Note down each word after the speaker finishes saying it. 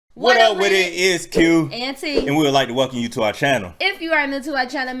What up with it? Is Q and T, and we would like to welcome you to our channel. If you are new to our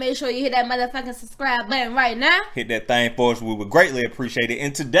channel, make sure you hit that motherfucking subscribe button right now. Hit that thing for us. We would greatly appreciate it.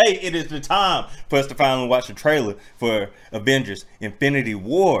 And today it is the time for us to finally watch the trailer for Avengers Infinity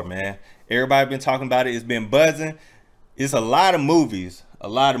War, man. Everybody been talking about it. It's been buzzing. It's a lot of movies.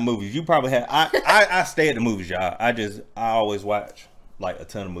 You probably have. I stay at the movies, y'all. I always watch like a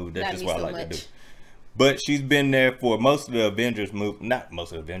ton of movies. That's just what I like to do. But she's been there for most of the Avengers movie, not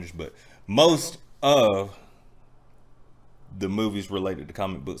most of the Avengers, but most of the movies related to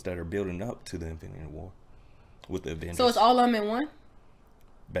comic books that are building up to the Infinity War with the Avengers. So it's all of them in one?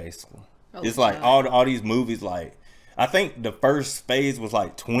 Basically. It's like all these movies, like, I think the first phase was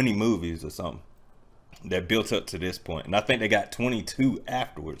like 20 movies or something that built up to this point. And I think they got 22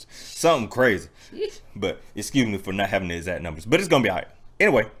 afterwards. Something crazy. But excuse me for not having the exact numbers. But it's going to be all right.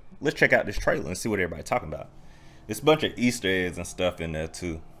 Anyway. Let's check out this trailer and see what everybody's talking about. There's a bunch of Easter eggs and stuff in there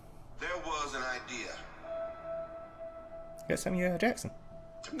too. There was an idea. Got Samuel L. Jackson.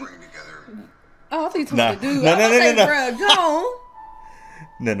 To bring together. Oh, I think you're supposed to do. No.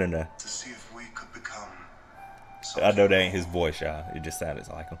 No. To see if we could become. I know that ain't his voice, y'all. It just sounded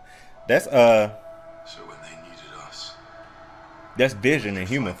like him. That's So when they needed us. That's Vision in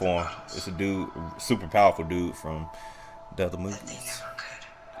human form. It's a dude, super powerful dude from the other movies.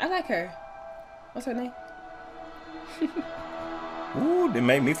 I like her. What's her name? Ooh, they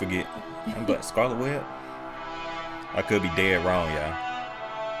made me forget. I'm like Scarlet Web. I could be dead wrong, y'all.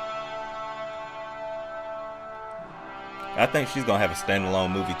 I think she's gonna have a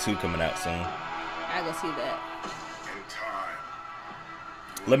standalone movie too coming out soon. I go see that. In time.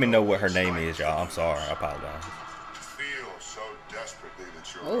 Let me know what her name is, y'all. I'm sorry. I apologize. Feel so desperately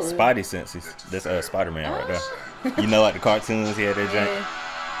that you're Spidey senses. That's Spider-Man right there. You know, like the cartoons, he had that junk. Yeah.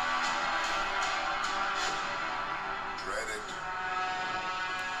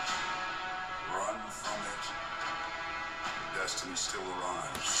 Still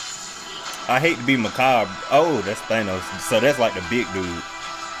alive. I hate to be macabre. Oh, that's Thanos. So that's like the big dude.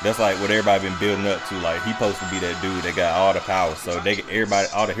 That's like what everybody been building up to. Like he's supposed to be that dude that got all the power. So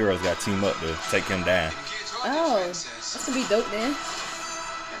all the heroes got to team up to take him down. Oh, that's gonna be dope then.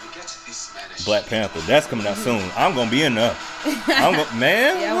 Black Panther. That's coming out soon. I'm gonna be in there.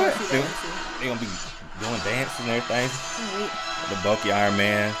 Man, yeah, what? They gonna be doing dances and everything. The Bucky, Iron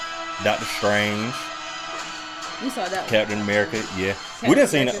Man, Doctor Strange. We saw that one. Captain America, yeah. We didn't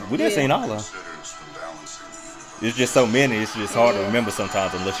seen all of them. It's just so many. It's just hard to remember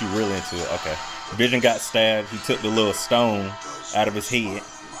sometimes unless you're really into it. Okay. Vision got stabbed. He took the little stone out of his head.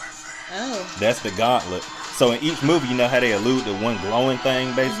 Oh. That's the gauntlet. So in each movie, you know how they allude to one glowing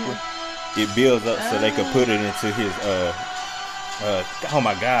thing, basically? It builds up so they could put it into his, oh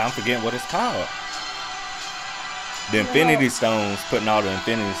my God, I'm forgetting what it's called. The Infinity Stones, putting all the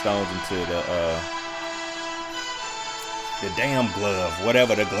Infinity Stones into the damn glove,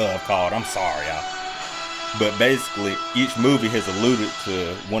 whatever the glove called. I'm sorry, y'all. But basically, each movie has alluded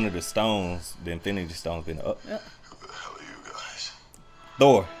to one of the stones, the Infinity Stones, being up. Who the hell are you guys?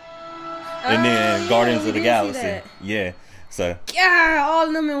 Thor. And then Guardians of the Galaxy. That. Yeah. So. Yeah, all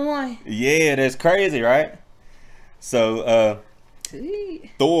of them in one. Yeah, that's crazy, right? So,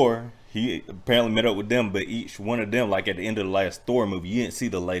 Thor, he apparently met up with them, but each one of them, like at the end of the last Thor movie, you didn't see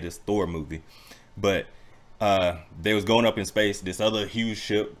the latest Thor movie, but they was going up in space. This other huge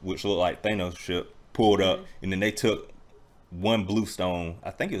ship, which looked like Thanos' ship, pulled up, and then they took one blue stone,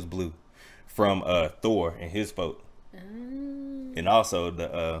 I think it was blue, from Thor and his folk. And also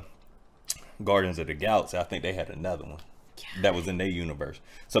the Guardians of the Galaxy, I think they had another one that was in their universe.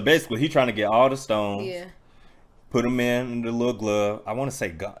 So basically, he trying to get all the stones, put them in the little glove. I want to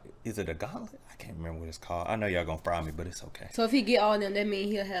say, is it a gauntlet? I can't remember what it's called. I know y'all gonna fry me, but it's okay. So if he get all of them, that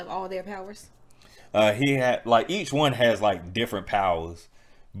means he'll have all their powers? He had, like, each one has like different powers,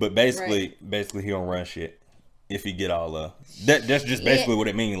 but basically he don't run shit if he get all of that's just basically what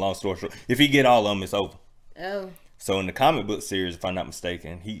it means. Long story short, if he get all of them, it's over. Oh. So in the comic book series, if I'm not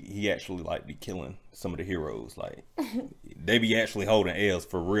mistaken, he actually like be killing some of the heroes. Like they be actually holding L's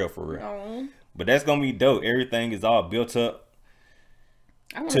for real. Oh. But that's gonna be dope. Everything is all built up.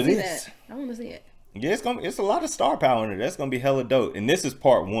 I want to see that. I want to see it. Yeah, it's a lot of star power in it. That's gonna be hella dope. And this is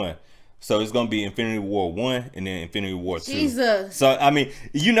part 1. So it's gonna be Infinity War 1 and then Infinity War 2. Jesus. So I mean,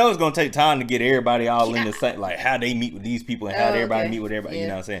 you know, it's gonna take time to get everybody all in the same, like how they meet with these people and how everybody meet with everybody. You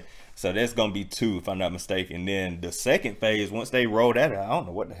know what I'm saying? So that's gonna be 2, if I'm not mistaken. And then the second phase, once they roll that out, I don't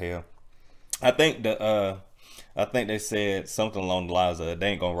know what the hell. I think the I think they said something along the lines of they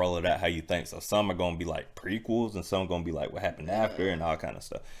ain't gonna roll it out how you think. So some are gonna be like prequels, and some gonna be like what happened after, and all kind of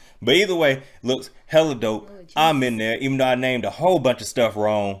stuff. But either way, looks hella dope. I'm in there, even though I named a whole bunch of stuff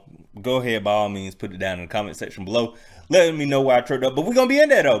wrong. Go ahead, by all means, put it down in the comment section below. Let me know where I tripped up. But we're gonna be in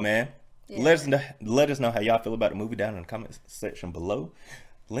there though, man. Yeah. Let us know how y'all feel about the movie down in the comment section below.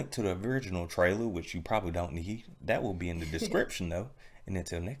 Link to the original trailer, which you probably don't need. That will be in the description though. And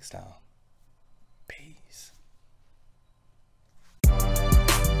until next time.